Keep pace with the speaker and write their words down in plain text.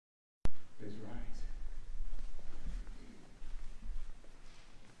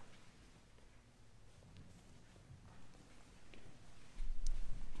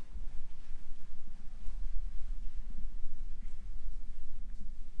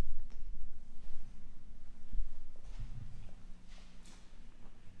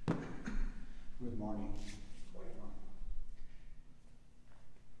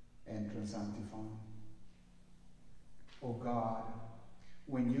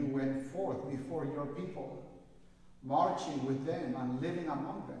forth before your people, marching with them and living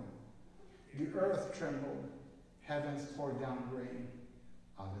among them. The earth trembled, heavens poured down rain.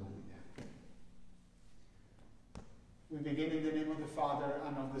 Alleluia. We begin in the name of the Father,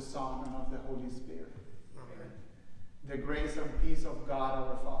 and of the Son, and of the Holy Spirit. Amen. The grace and peace of God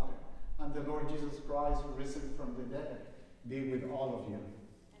our Father, and the Lord Jesus Christ, risen from the dead, be with all of you.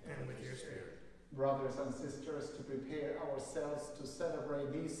 And with your spirit. Brothers and sisters, to prepare ourselves to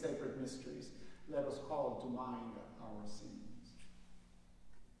celebrate these sacred mysteries, let us call to mind our sins.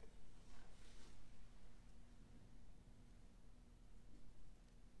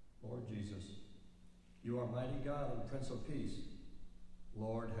 Lord Jesus, you are mighty God and Prince of Peace.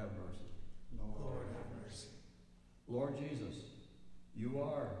 Lord, have mercy. Lord, have mercy. Lord Jesus, you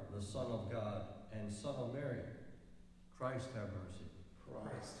are the Son of God and Son of Mary. Christ, have mercy.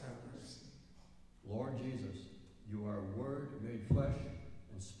 Christ, have mercy. Lord Jesus, you are Word made flesh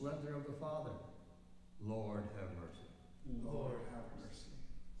and splendor of the Father. Lord, have mercy. Lord, have mercy.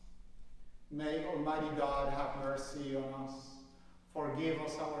 May Almighty God have mercy on us, forgive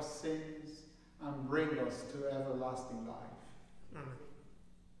us our sins, and bring us to everlasting life. Amen.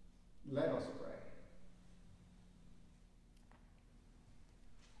 Let us pray.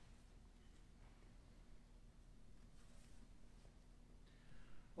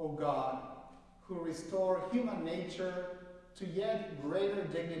 O God, who restore human nature to yet greater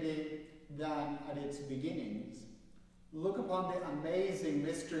dignity than at its beginnings, look upon the amazing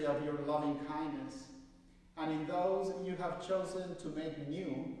mystery of your loving kindness, and in those you have chosen to make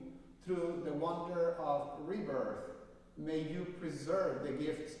new through the wonder of rebirth, may you preserve the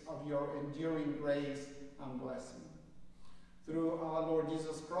gifts of your enduring grace and blessing. Through our Lord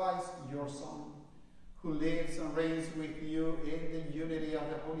Jesus Christ, your Son, who lives and reigns with you in the unity of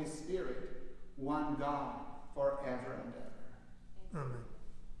the Holy Spirit, one God, forever and ever. Amen.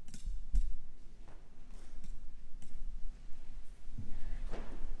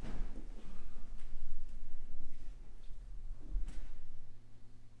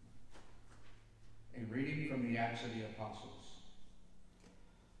 A reading from the Acts of the Apostles.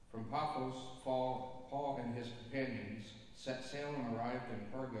 From Paphos, Paul and his companions set sail and arrived in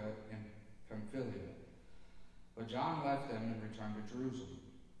Perga in Pamphylia. But John left them and returned to Jerusalem.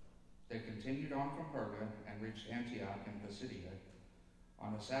 They continued on from Perga and reached Antioch in Pisidia.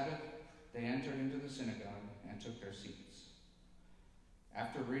 On the Sabbath, they entered into the synagogue and took their seats.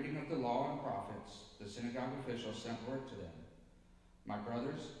 After reading of the law and prophets, the synagogue officials sent word to them, "My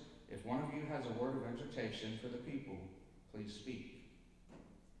brothers, if one of you has a word of exhortation for the people, please speak."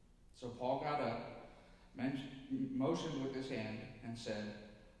 So Paul got up, motioned with his hand, and said,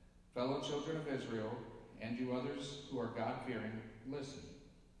 "Fellow children of Israel, and you others who are God-fearing, listen.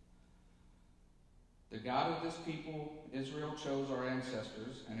 The God of this people, Israel, chose our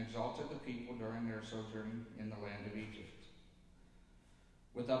ancestors and exalted the people during their sojourn in the land of Egypt.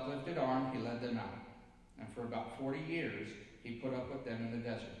 With uplifted arm, he led them out, and for about 40 years he put up with them in the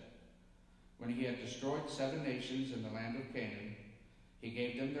desert. When he had destroyed 7 nations in the land of Canaan, he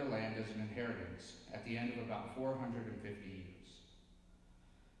gave them their land as an inheritance at the end of about 450 years.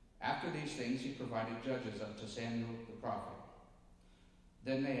 After these things, he provided judges up to Samuel the prophet.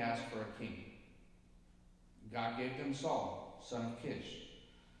 Then they asked for a king. God gave them Saul, son of Kish,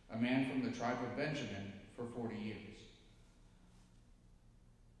 a man from the tribe of Benjamin, for 40 years.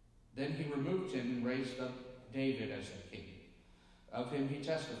 Then he removed him and raised up David as the king. Of him he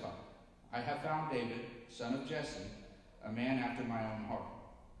testified, "I have found David, son of Jesse, a man after my own heart.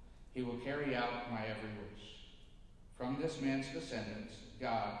 He will carry out my every wish." From this man's descendants,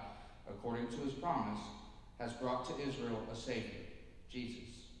 God, according to his promise, has brought to Israel a Savior, Jesus.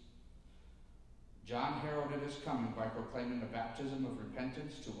 John heralded his coming by proclaiming a baptism of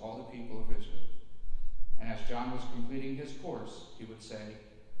repentance to all the people of Israel. And as John was completing his course, he would say,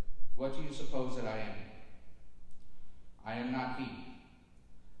 "What do you suppose that I am? I am not he.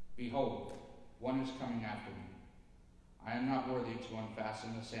 Behold, one is coming after me. I am not worthy to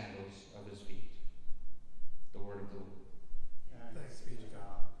unfasten the sandals of his feet." The word of the Lord. Thanks be to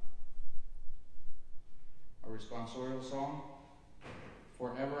God. A responsorial song.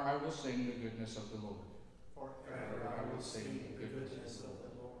 Forever I will sing the goodness of the Lord. Forever I will sing the goodness of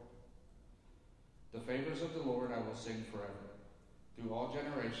the Lord. The favors of the Lord I will sing forever. Through all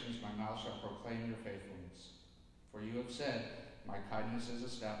generations my mouth shall proclaim your faithfulness. For you have said, "My kindness is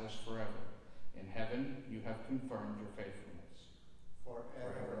established forever. In heaven you have confirmed your faithfulness."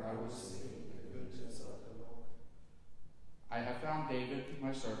 Forever I will sing the goodness of the Lord. I have found David,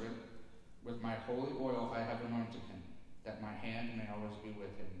 my servant. With my holy oil I have anointed him, that my hand may always be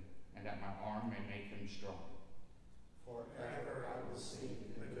with him, and that my arm may make him strong. Forever I will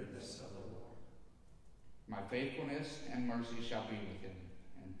sing the goodness of faithfulness and mercy shall be with him,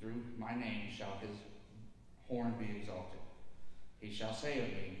 and through my name shall his horn be exalted. He shall say of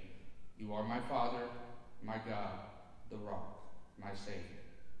me, You are my Father, my God, the rock, my Savior.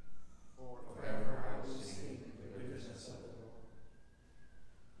 Forever I will sing the goodness of the Lord.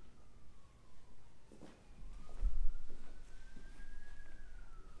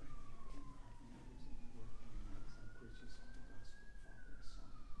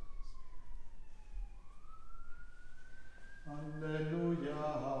 Alleluia,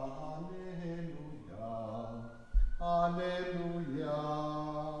 alleluia, alleluia.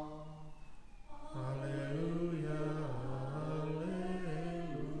 Hallelujah, hallelujah,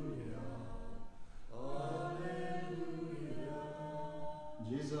 hallelujah.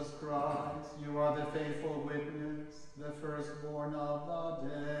 Jesus Christ, you are the faithful witness, the firstborn of the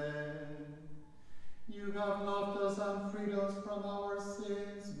dead. You have loved us and freed us from our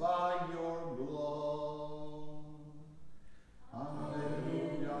sins by your blood.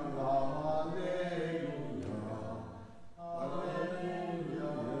 Alleluia, alleluia, alleluia.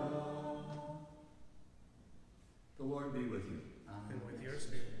 The Lord be with you. And with your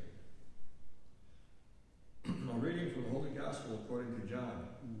spirit. A reading from the Holy Gospel according to John.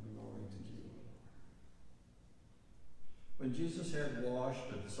 Glory to you. When Jesus had washed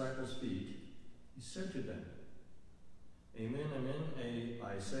the disciples' feet, he said to them, Amen, amen,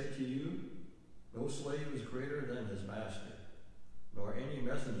 I say to you, no slave is greater than his master, nor any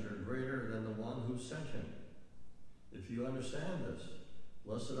messenger greater than the one who sent him. If you understand this,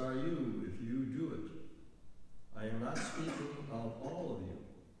 blessed are you if you do it. I am not speaking of all of you.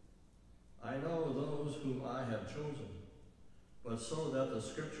 I know those whom I have chosen, but so that the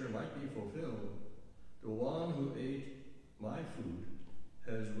scripture might be fulfilled, the one who ate my food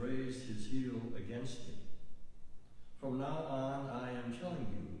has raised his heel against me. From now on, I am telling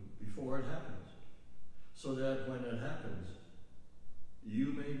you before it happens, so that when it happens,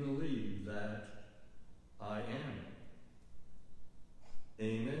 you may believe that I am.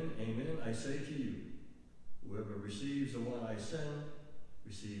 Amen, amen, I say to you, whoever receives the one I send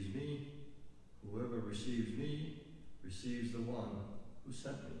receives me. Whoever receives me receives the one who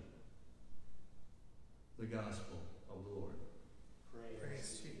sent me. The Gospel of the Lord.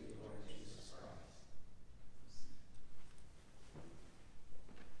 Praise to you, Lord Jesus Christ.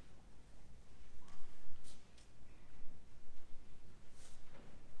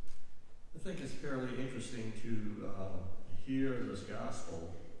 I think it's fairly interesting to hear this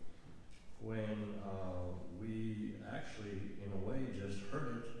gospel when we actually, in a way, just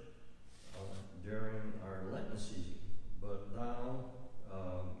heard it during our Lenten season. But now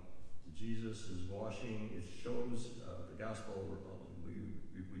Jesus is washing. It shows the gospel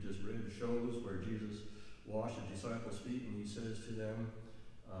we just read shows where Jesus washed the disciples' feet, and he says to them,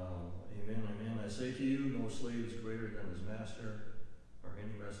 Amen, amen, I say to you, no slave is greater than his master, or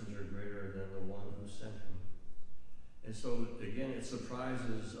any messenger greater than the one who sent him. And so, again, it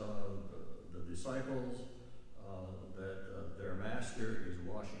surprises the disciples that their master is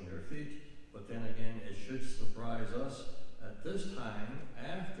washing their feet, but then again, it should surprise us at this time,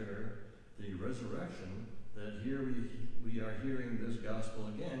 after the resurrection, that here we are hearing this gospel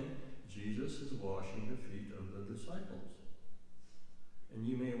again. Jesus is washing the feet of the disciples. And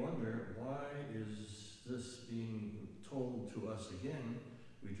you may wonder, why is this being told to us again?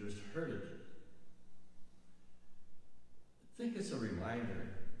 We just heard it. I think it's a reminder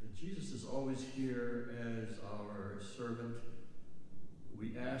that Jesus is always here as our servant.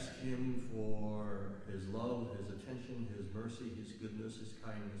 We ask him for his love, his attention, his mercy, his goodness, his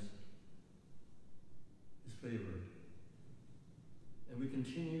kindness, his favor. And we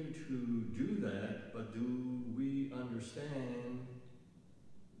continue to do that, but do we understand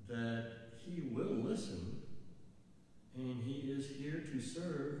that he will listen and he is here to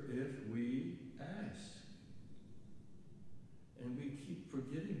serve if we ask? And we keep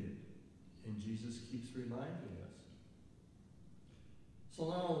forgetting it, and Jesus keeps reminding us. So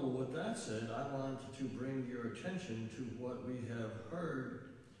now, with that said, I want to bring your attention to what we have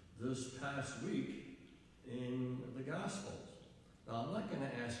heard this past week in the Gospels. Now, I'm not going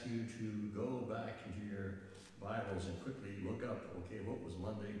to ask you to go back into your Bibles and quickly look up, okay, what was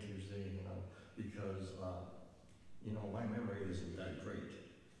Monday, Tuesday, because, my memory isn't that great.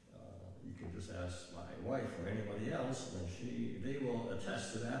 You can just ask my wife or anybody else, and they will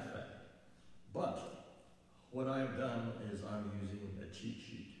attest to that fact. But what I've done is I'm using a cheat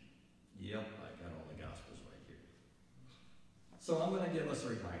sheet. Yep, I got all the Gospels right here. So I'm going to give us a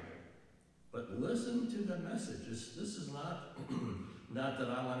reminder. But listen to the message. This is not, not that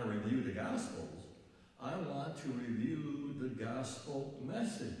I want to review the Gospels. I want to review the Gospel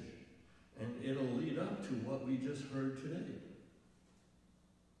message. And it'll lead up to what we just heard today.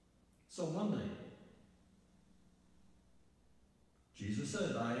 So Monday, Jesus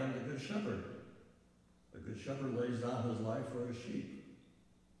said, I am the good shepherd. The good shepherd lays down his life for his sheep.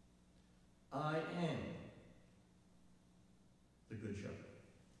 I am the good shepherd.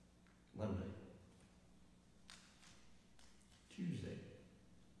 Monday. Tuesday.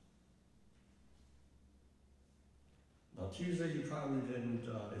 Now Tuesday you probably didn't,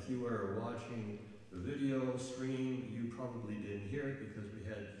 if you were watching the video stream, you probably didn't hear it because we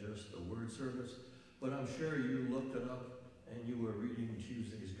had just a word service, but I'm sure you looked it up and you were reading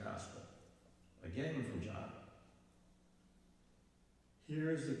Tuesday's gospel, again from John.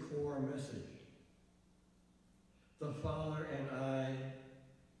 Here's the core message. The Father and I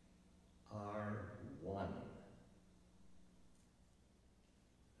are one.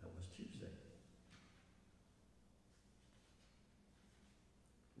 That was Tuesday.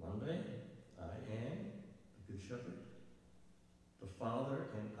 Monday, I am the Good Shepherd. The Father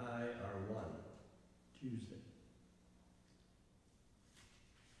and I are one. Tuesday.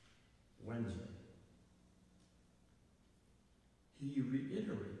 Wednesday. He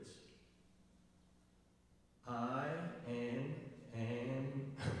reiterates, I and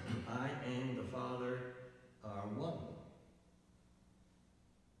the Father are one.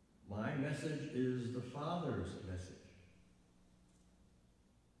 My message is the Father's message.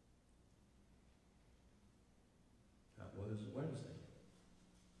 That was Wednesday.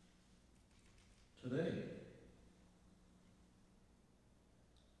 Today,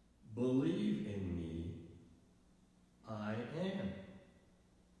 believe in me, I am.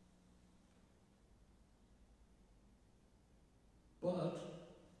 But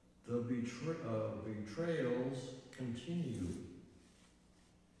the betrayals continue.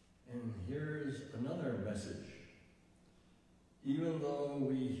 And here's another message. Even though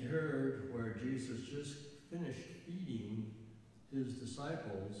we heard where Jesus just finished feeding his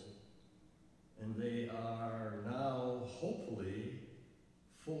disciples, and they are now hopefully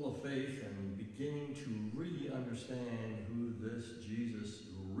full of faith and beginning to really understand who this Jesus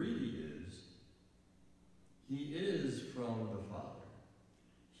really is. He is from the Father.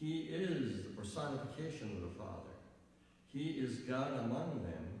 He is the personification of the Father. He is God among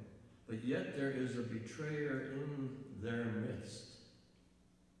them, but yet there is a betrayer in their midst.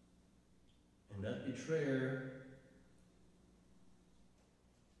 And that betrayer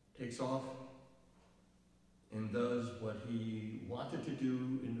takes off and does what he wanted to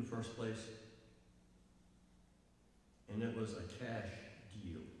do in the first place, and it was a cash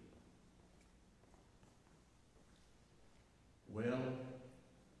deal. Well,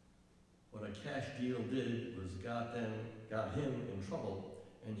 what a cash deal did was got him in trouble,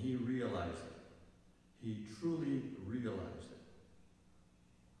 and he realized it. He truly realized it.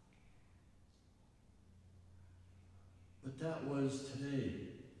 But that was today.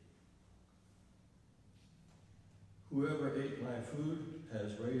 Whoever ate my food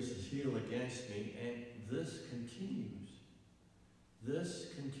has raised his heel against me, and this continues.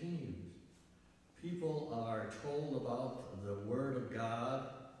 This continues. People are told about the Word of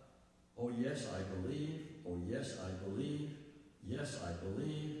God. Oh, yes, I believe. Oh, yes, I believe. Yes, I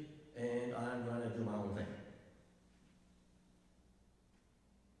believe. And I'm going to do my own thing.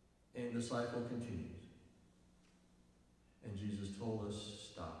 And the cycle continues. And Jesus told us,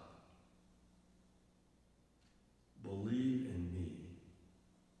 stop. Believe in me.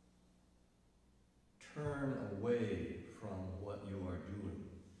 Turn away from what you are doing.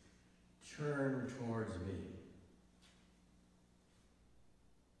 Turn towards me.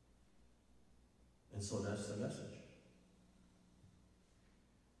 And so that's the message.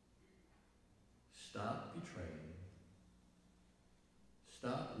 Stop betraying.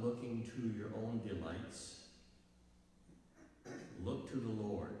 Stop looking to your own delights. Look to the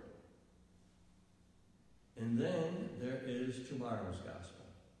Lord. And then there is tomorrow's gospel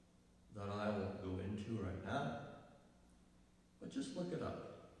that I won't go into right now. But just look it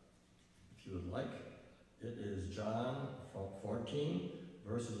up if you would like. It is John 14,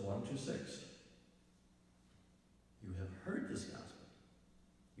 verses 1 to 6. You have heard this gospel.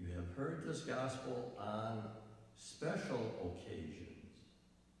 You have heard this gospel on special occasions.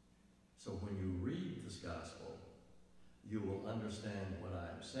 So when you read this gospel, you will understand what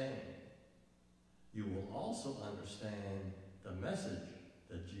I'm saying. You will also understand the message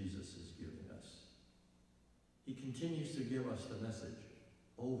that Jesus is giving us. He continues to give us the message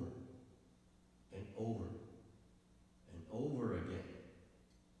over and over and over again.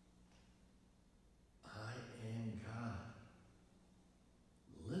 I am God.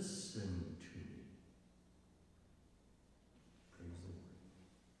 Listen to me. Praise the Lord.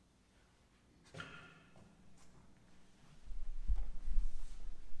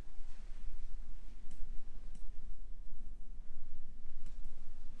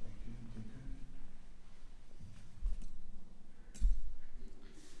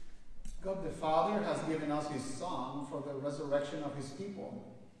 God the Father has given us his Son for the resurrection of his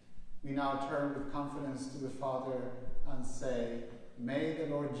people. We now turn with confidence to the Father and say, may the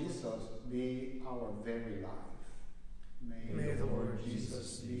Lord Jesus be our very life. May the Lord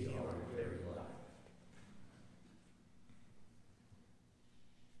Jesus be our very life.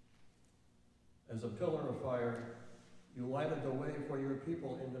 As a pillar of fire, you lighted the way for your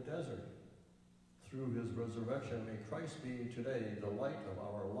people in the desert. Through his resurrection, may Christ be today the light of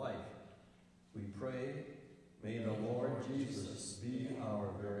our life. We pray, may the Lord Jesus be our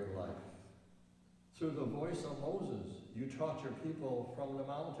very life. Through the voice of Moses, you taught your people from the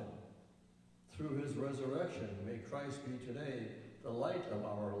mountain. Through his resurrection, may Christ be today the light of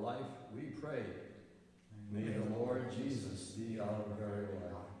our life. We pray, may the Lord Jesus be our very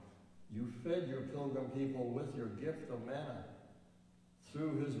life. You fed your pilgrim people with your gift of manna.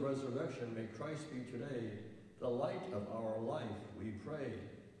 Through his resurrection, may Christ be today the light of our life. We pray,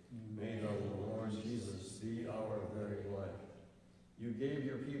 may the Lord Jesus be our very life. You gave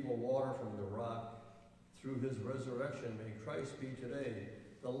your people water from the rock. Through his resurrection, may Christ be today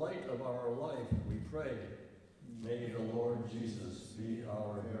the light of our life. We pray, may the Lord Jesus be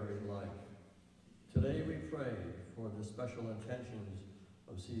our very life. Today we pray for the special intentions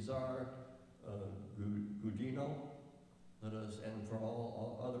of Cesar Gudino. Let us, and for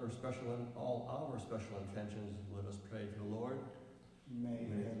all our special intentions, let us pray to the Lord. May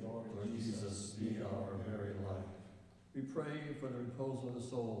the Lord Jesus be our very life. We pray for the repose of the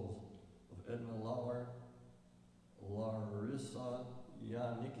souls of Edna Lauer, Larissa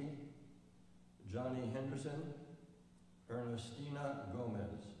Yanicki, Johnny Henderson, Ernestina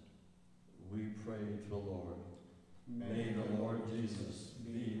Gomez. We pray to the Lord. May the Lord Jesus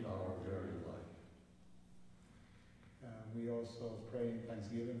be our very life. We also pray in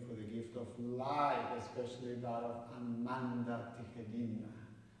thanksgiving for the gift of life, especially that of Amanda Tijerina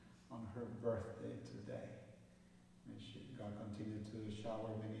on her birthday today. May God continue to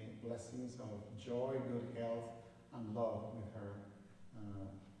shower many blessings of joy, good health, and love with her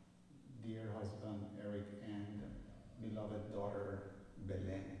dear husband Eric and beloved daughter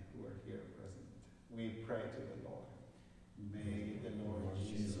Belen, who are here present. We pray to the Lord. May the Lord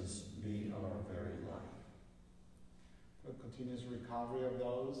Jesus be our very life. For continuous recovery of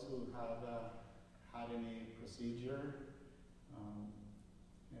those who have had any procedure,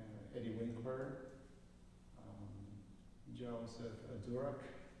 Eddie Winkler, Joseph Durak,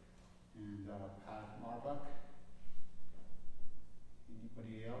 and Pat Marbach.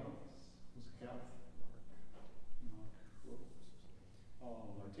 Anybody else whose health? Mark. Oh,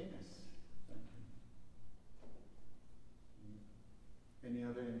 Martinez. Thank you. Any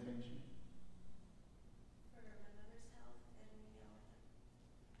other intention? For my mother's health and Miguel.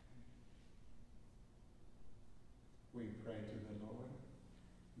 We pray to the Lord.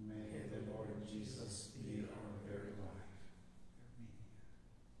 May the Lord Jesus be our very life.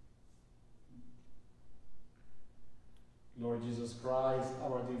 Lord Jesus Christ,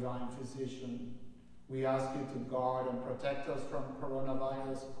 our divine physician, we ask you to guard and protect us from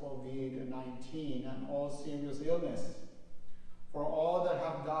coronavirus, COVID-19, and all serious illness. For all that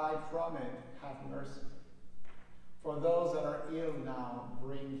have died from it, have mercy. For those that are ill now,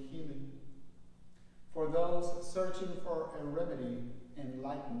 bring healing. For those searching for a remedy,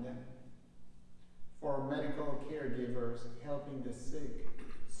 enlighten them. For medical caregivers helping the sick,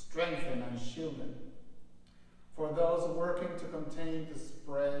 strengthen and shield them. For those working to contain the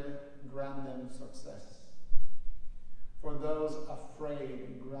spread, grant them success. For those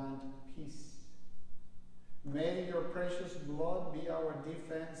afraid, grant peace. May your precious blood be our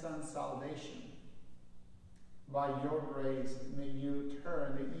defense and salvation. By your grace, may you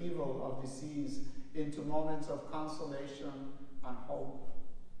turn the evil of disease into moments of consolation and hope.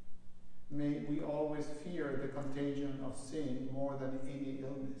 May we always fear the contagion of sin more than any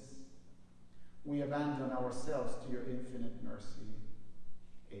illness. We abandon ourselves to your infinite mercy.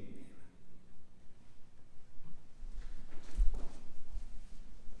 Amen.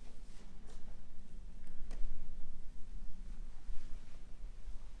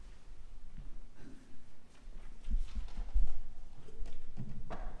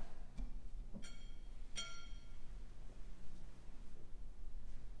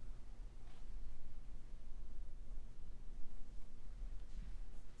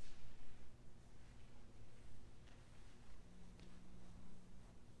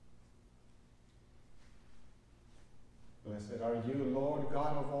 Blessed are you, Lord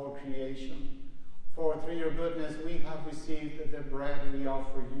God of all creation, for through your goodness we have received the bread we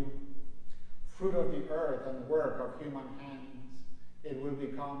offer you, fruit of the earth and work of human hands. It will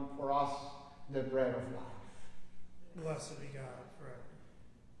become for us the bread of life. Blessed be God forever.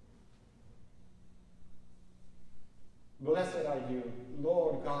 Blessed are you,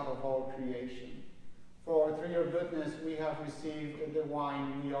 Lord God of all creation, for through your goodness we have received the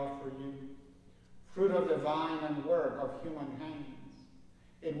wine we offer you, fruit of the vine and work of human hands.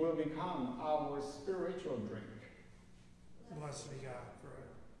 It will become our spiritual drink. Blessed be God forever.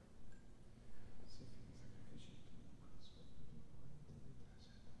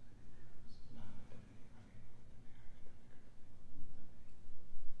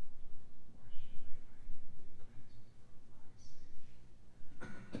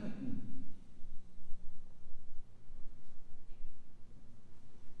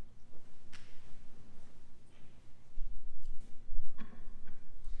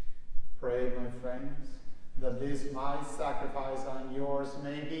 Pray, my friends, that this my sacrifice and yours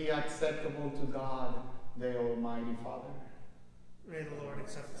may be acceptable to God, the Almighty Father. May the Lord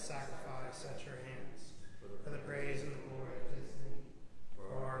accept the sacrifice at your hands, for the praise and the glory of his name,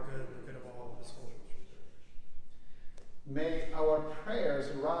 for our good and the good of all his holy church. May our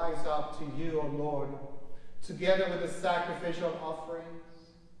prayers rise up to you, O Lord, together with the sacrificial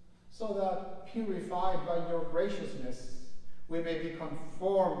offerings, so that, purified by your graciousness, we may be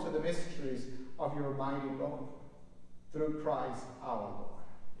conformed to the mysteries of your mighty love, through Christ our Lord.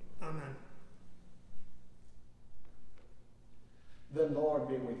 Amen. The Lord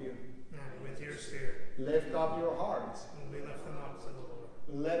be with you. And with your spirit. Lift up your hearts. And we lift them up to the Lord.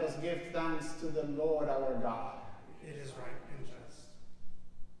 Let us give thanks to the Lord our God. It is right and just.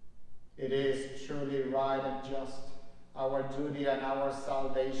 It is truly right and just, our duty and our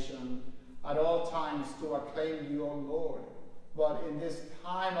salvation, at all times to acclaim you, O Lord, but in this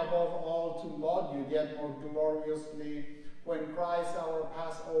time above all to laud you yet more gloriously, when Christ our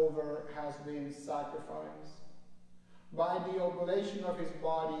Passover has been sacrificed. By the oblation of his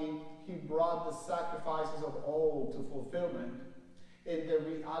body, he brought the sacrifices of old to fulfillment in the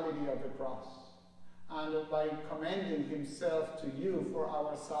reality of the cross. And by commending himself to you for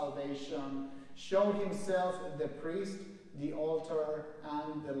our salvation, showed himself the priest, the altar,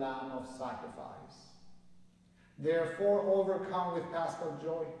 and the lamb of sacrifice. Therefore, overcome with paschal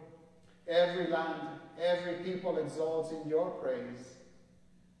joy, every land, every people exalts in your praise,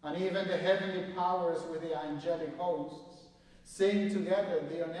 and even the heavenly powers with the angelic hosts sing together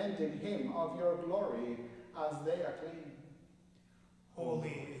the unending hymn of your glory as they acclaim.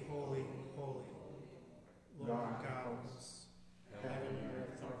 Holy, holy, holy, Lord God of hosts, heaven and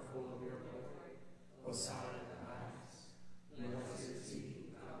earth are full of your glory. Hosanna in the highest. Blessed is he who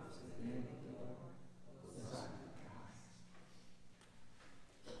comes in the name of the Lord. Hosanna.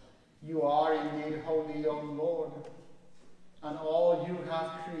 You are indeed holy, O Lord, and all you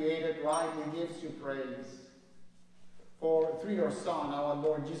have created rightly gives you praise. For through your Son, our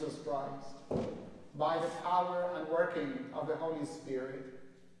Lord Jesus Christ, by the power and working of the Holy Spirit,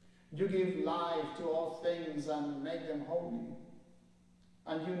 you give life to all things and make them holy.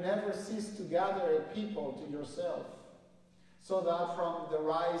 And you never cease to gather a people to yourself, so that from the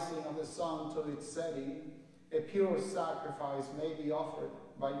rising of the sun to its setting, a pure sacrifice may be offered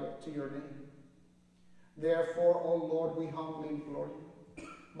to your name. Therefore, O Lord, we humbly implore you,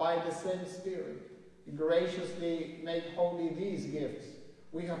 by the same Spirit, graciously make holy these gifts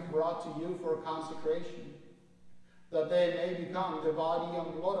we have brought to you for consecration, that they may become the body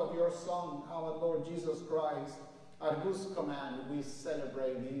and blood of your Son, our Lord Jesus Christ, at whose command we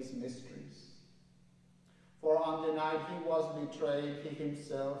celebrate these mysteries. For on the night he was betrayed, he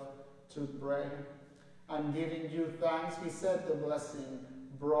himself took bread, and giving you thanks, he said the blessing,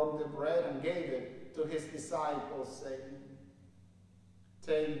 broke the bread, and gave it to his disciples, saying,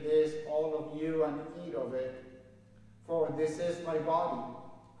 "Take this, all of you, and eat of it, for this is my body,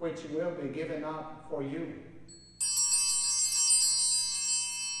 which will be given up for you."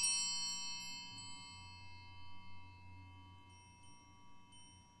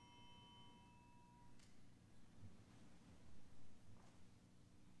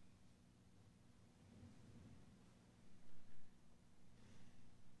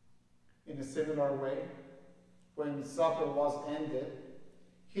 In a similar way, when supper was ended,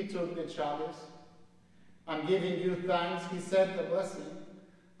 he took the chalice, and giving you thanks, he said the blessing,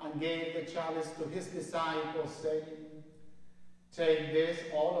 and gave the chalice to his disciples, saying, "Take this,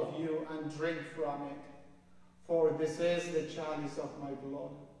 all of you, and drink from it, for this is the chalice of my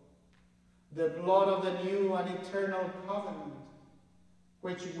blood, the blood of the new and eternal covenant,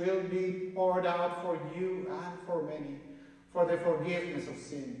 which will be poured out for you and for many, for the forgiveness of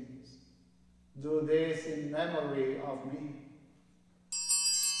sins. Do this in memory of me."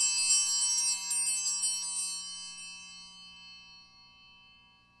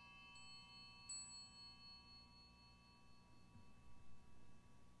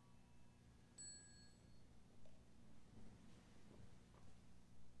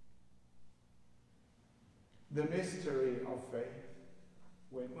 The mystery of faith.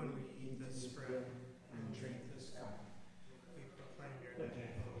 When we eat this bread and drink this cup, we proclaim your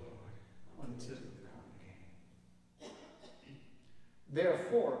death, O Lord, until you come again.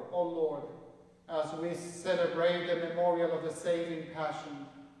 Therefore, O Lord, as we celebrate the memorial of the saving passion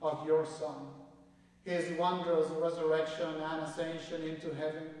of your Son, his wondrous resurrection and ascension into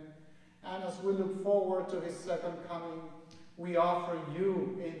heaven, and as we look forward to his second coming, we offer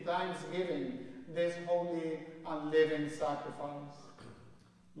you in thanksgiving this holy and living sacrifice.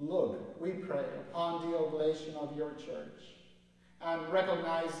 Look, we pray, upon the oblation of your church, and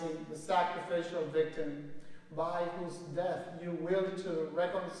recognizing the sacrificial victim by whose death you willed to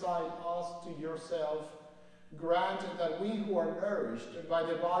reconcile us to yourself, grant that we who are nourished by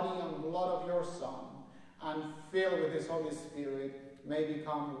the body and blood of your Son and filled with his Holy Spirit may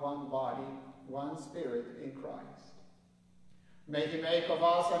become one body, one spirit in Christ. May he make of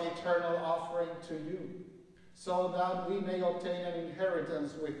us an eternal offering to you, so that we may obtain an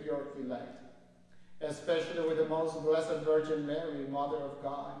inheritance with your elect, especially with the most blessed Virgin Mary, Mother of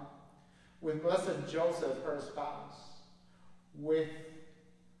God, with blessed Joseph, her spouse, with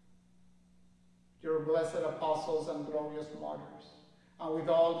your blessed apostles and glorious martyrs, and with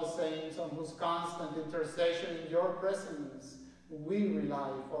all the saints on whose constant intercession in your presence we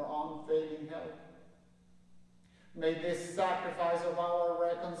rely for unfailing help. May this sacrifice of our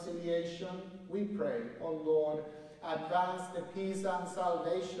reconciliation, we pray, O Lord, advance the peace and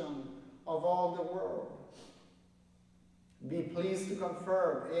salvation of all the world. Be pleased to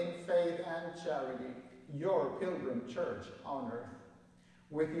confirm in faith and charity your pilgrim church on earth.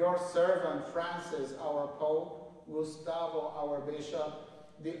 With your servant Francis, our Pope, Gustavo, our Bishop,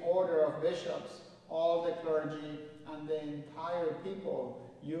 the order of bishops, all the clergy, and the entire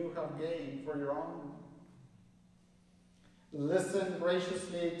people you have gained for your own. Listen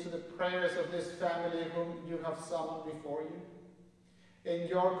graciously to the prayers of this family whom you have summoned before you. In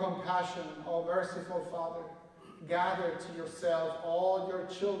your compassion, O merciful Father, gather to yourself all your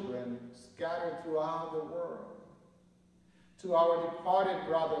children scattered throughout the world. To our departed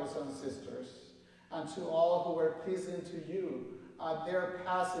brothers and sisters, and to all who were pleasing to you at their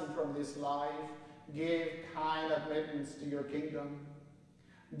passing from this life, give kind admittance to your kingdom.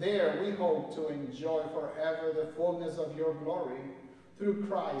 There we hope to enjoy forever the fullness of your glory, through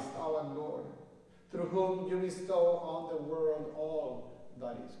Christ our Lord, through whom you bestow on the world all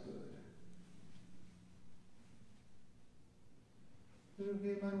that is good. Through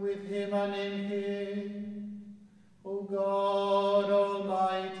him and with him and in him, O God,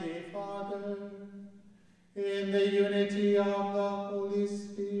 Almighty Father, in the unity of the Holy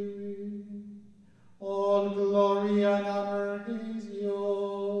Spirit, all glory and honor is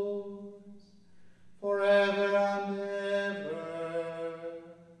yours, forever and ever.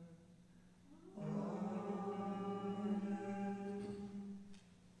 Amen.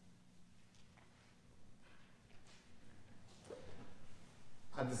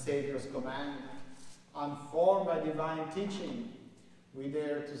 At the Savior's command, and formed by divine teaching, we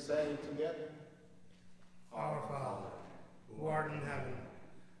dare to say together, Our Father, who art in heaven,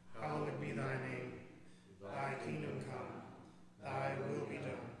 hallowed be thy name. Thy kingdom come, thy will be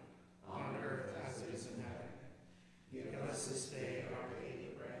done, on earth as it is in heaven. Give us this day our daily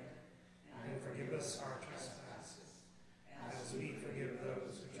bread, and forgive us our trespasses, as we forgive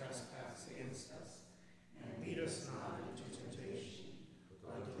those who trespass against us. And lead us not into temptation,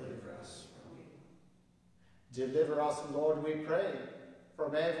 but deliver us from evil. Deliver us, Lord, we pray,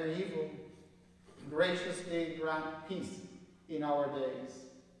 from every evil. Graciously grant peace in our days,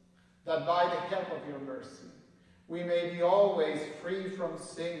 that by the help of your mercy we may be always free from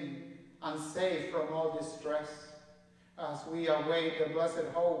sin and safe from all distress, as we await the blessed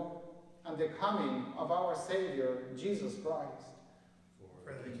hope and the coming of our Savior, Jesus Christ.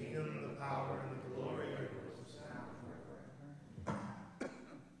 For the kingdom, the power, and the glory are yours, now and forever.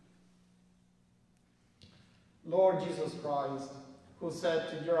 Lord Jesus Christ, who said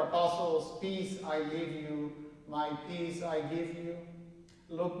to your apostles, "Peace I leave you, my peace I give you,"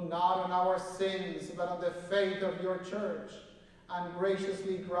 look not on our sins, but on the faith of your church, and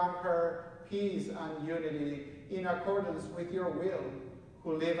graciously grant her peace and unity in accordance with your will,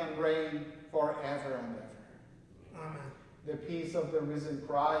 who live and reign forever and ever. Amen. The peace of the risen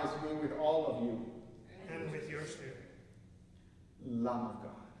Christ be with all of you. And with your spirit. Lamb of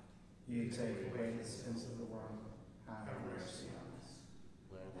God, you take away the sins of the world. Have mercy on us.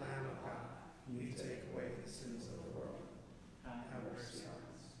 Lamb of God, you take away the sins of the world. Have mercy on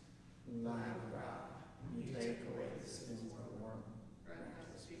us. Lamb of God, you take away the sins of the world. Grant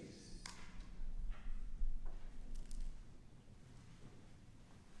us peace.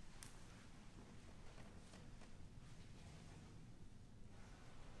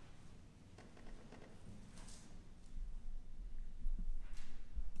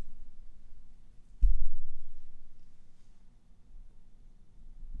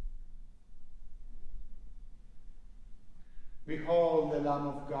 Behold the Lamb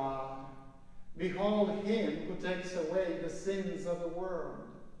of God. Behold him who takes away the sins of the world.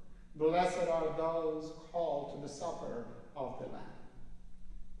 Blessed are those called to the supper of the Lamb.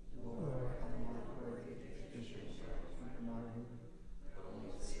 Lord, I am not worthy to issue from my room.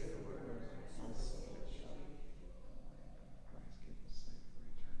 Only say the word, my soul shall be healed. Christ, keep us safe for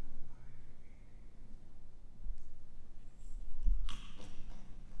eternal life.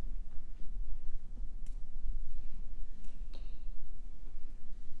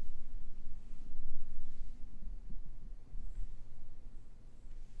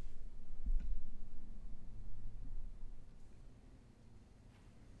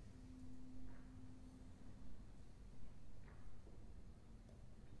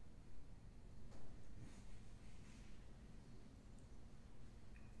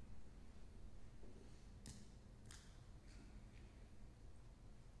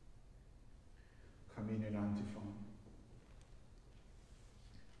 Communion antiphon.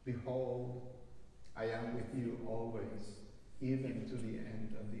 Behold, I am with you always, even to the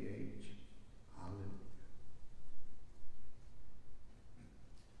end of the age. Hallelujah.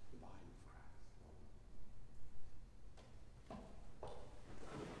 The body of Christ. The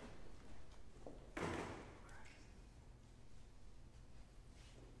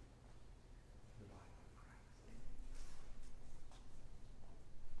body of Christ.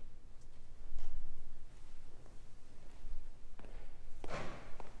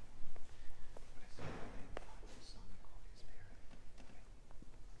 Bless the name of the Father, the Son, and the Holy Spirit.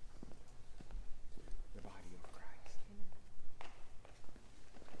 The body of Christ.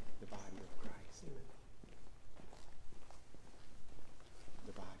 The body of Christ.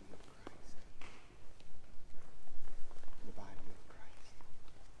 The body of Christ. The body of Christ.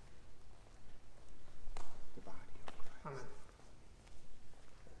 The body of Christ. Amen.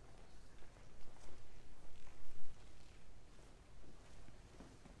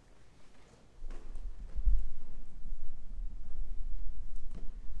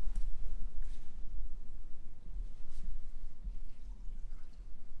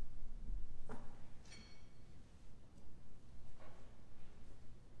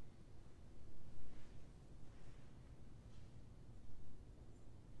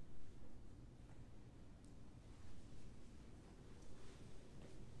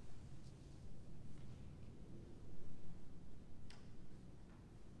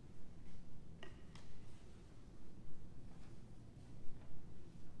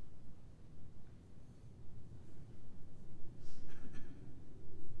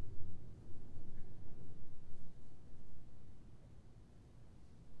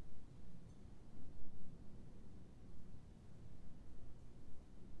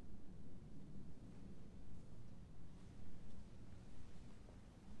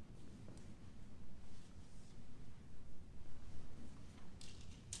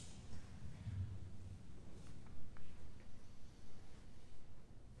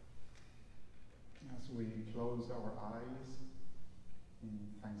 As we close our eyes in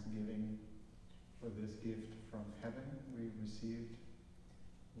thanksgiving for this gift from heaven we received,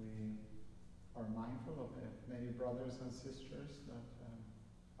 we are mindful of the many brothers and sisters that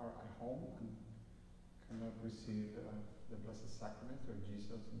are at home and cannot receive the Blessed Sacrament or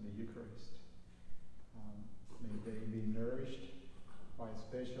Jesus in the Eucharist. May they be nourished by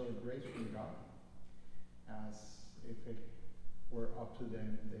special grace from God, as if it were up to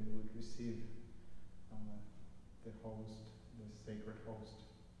them, they would receive the host, the sacred host.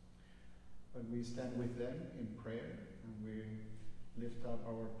 But we stand with them in prayer, and we lift up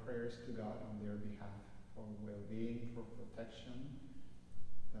our prayers to God on their behalf, for well-being, for protection,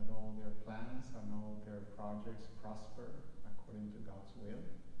 that all their plans and all their projects prosper according to God's will.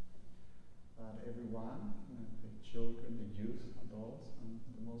 That everyone, the children, the youth, adults, and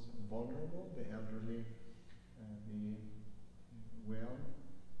the most vulnerable, the elderly, be well,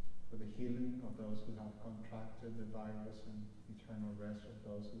 for the healing of those who have contracted the virus and eternal rest of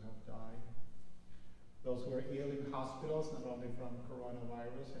those who have died. Those who are ill in hospitals, not only from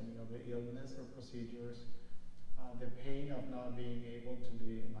coronavirus and other illness or procedures, the pain of not being able to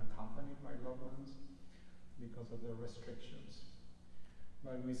be accompanied by loved ones because of the restrictions.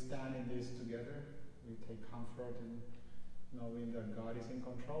 But we stand in this together. We take comfort in knowing that God is in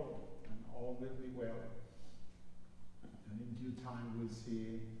control and all will be well. And in due time we'll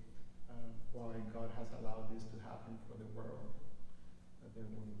see why God has allowed this to happen for the world. That there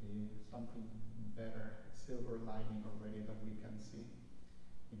will be something better, silver lining already that we can see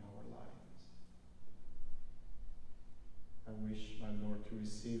in our lives. I wish, my Lord, to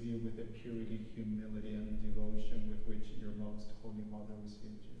receive you with the purity, humility, and devotion with which your most Holy Mother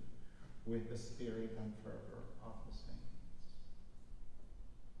received you, with the spirit and fervor of the saints.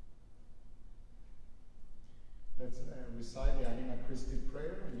 Let's recite the Anima Christi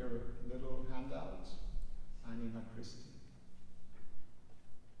prayer in your little handout. Anima Christi.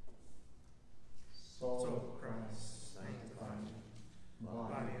 Soul of Christ, sanctify me.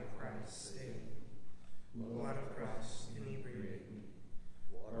 Body of Christ, save me. Blood of Christ, inebriate me.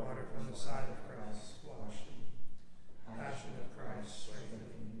 Water from the side of Christ, wash me. Passion of Christ, strengthen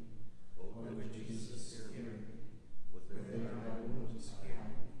me. O good Jesus, hear me. Within thy wounds, heal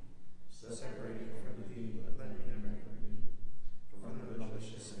me. Separated from thee, but let me never be. From the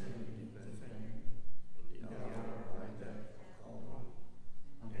malicious enemy, defend me. In the hour of thy death, call me.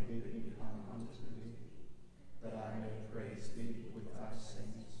 And bid me come unto thee, that I may praise thee with thy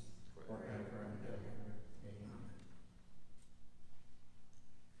saints forever and ever. Amen.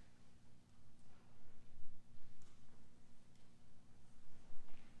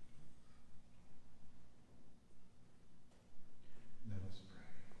 Let us pray.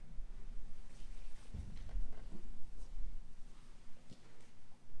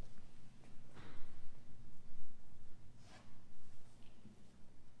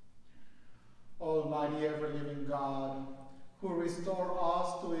 Almighty ever-living God, who restore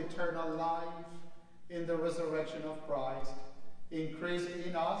us to eternal life in the resurrection of Christ, increase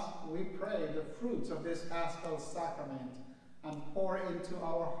in us, we pray, the fruits of this paschal sacrament, and pour into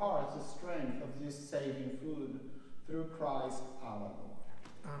our hearts the strength of this saving food, through Christ our Lord.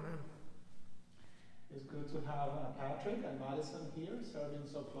 Amen. It's good to have Patrick and Madison here, serving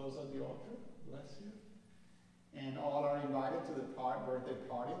so close at the altar. Bless you. And all are invited to the birthday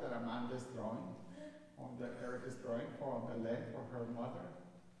party that Amanda is throwing, or that Eric is throwing for Belen, for her mother.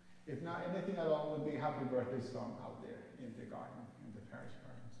 If not anything at all, would be happy birthday song out there in the garden, in the parish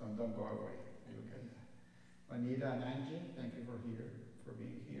garden. So don't go away. You can. Juanita and Angie, thank you for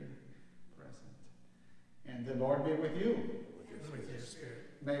being here, present. And the Lord be with you. With your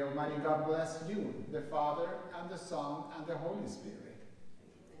spirit. May Almighty God bless you, the Father, and the Son, and the Holy Spirit.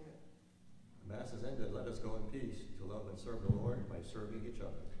 Mass is ended. Let us go in peace to love and serve the Lord by serving each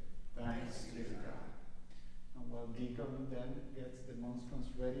other. Thanks be to God. And while Deacon then gets the monstrance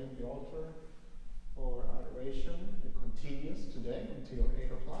ready on the altar for adoration, it continues today until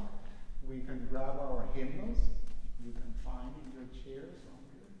 8 o'clock. We can grab our hymnals. You can find in your chairs on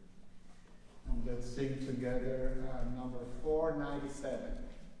here. And let's sing together number 497.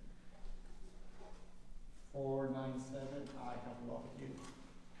 497, I have loved you.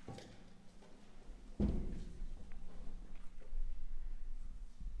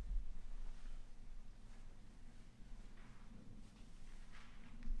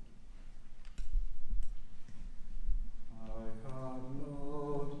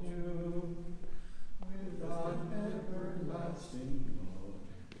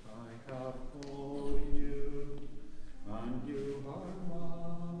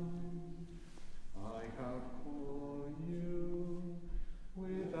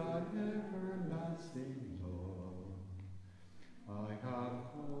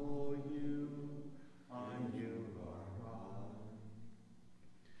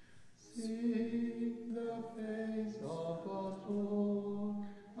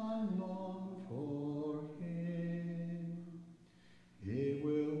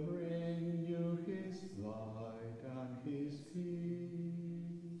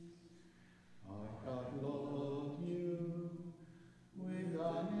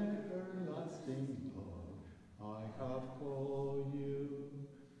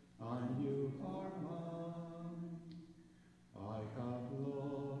 I have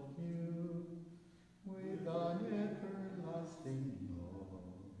loved you.